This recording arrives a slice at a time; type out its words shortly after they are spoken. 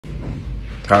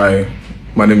Hi,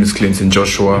 my name is Clinton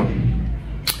Joshua.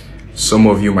 Some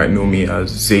of you might know me as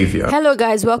Xavier. Hello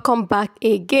guys, welcome back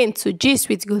again to Gist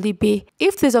with Golibe.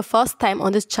 If this is your first time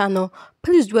on this channel,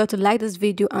 please do well to like this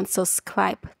video and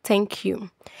subscribe. Thank you.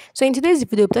 So in today's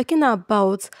video, we're talking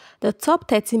about the top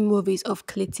 13 movies of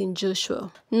Clinton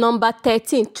Joshua. Number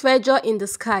 13, Treasure in the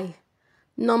Sky.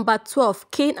 Number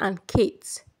 12, Cain and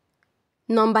Kate.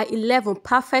 Number 11,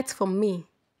 Perfect for Me.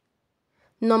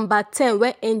 Number 10,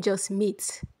 Where Angels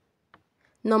Meet.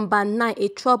 Number 9, A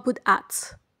Troubled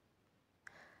Heart.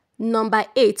 Number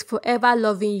 8, Forever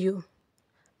Loving You.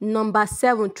 Number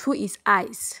 7, Through His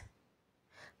Eyes.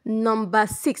 Number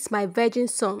 6, My Virgin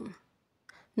Son.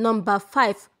 Number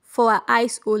 5, For Our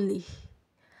Eyes Only.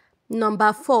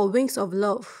 Number 4, Wings of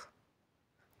Love.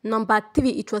 Number 3,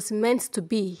 It Was Meant to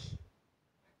Be.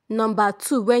 Number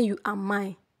 2, When You Are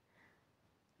Mine.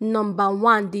 Number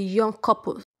 1, The Young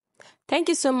Couple. Thank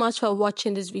you so much for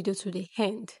watching this video to the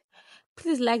end.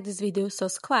 Please like this video,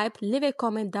 subscribe, leave a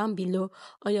comment down below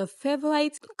on your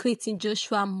favorite Clinton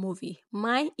Joshua movie.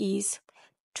 Mine is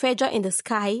Treasure in the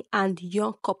Sky and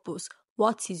Young Couples.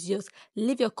 What is yours?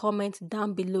 Leave your comment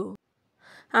down below.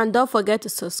 And don't forget to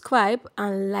subscribe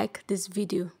and like this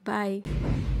video. Bye.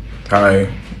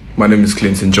 Hi, my name is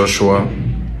Clinton Joshua.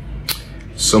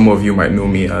 Some of you might know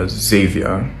me as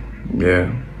Xavier.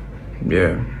 Yeah,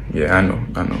 I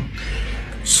know.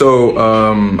 So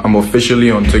I'm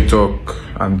officially on TikTok,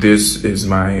 and this is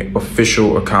my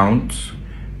official account,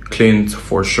 Clint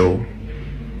for Show.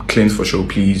 Clint for Show,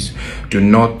 please do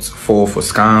not fall for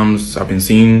scams. I've been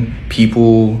seeing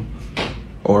people,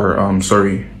 or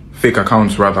fake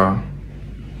accounts rather,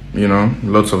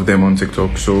 lots of them on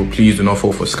TikTok. So please do not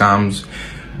fall for scams.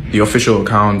 The official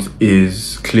account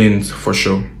is Clint for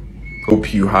Show.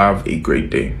 Hope you have a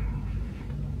great day.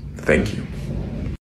 Thank you.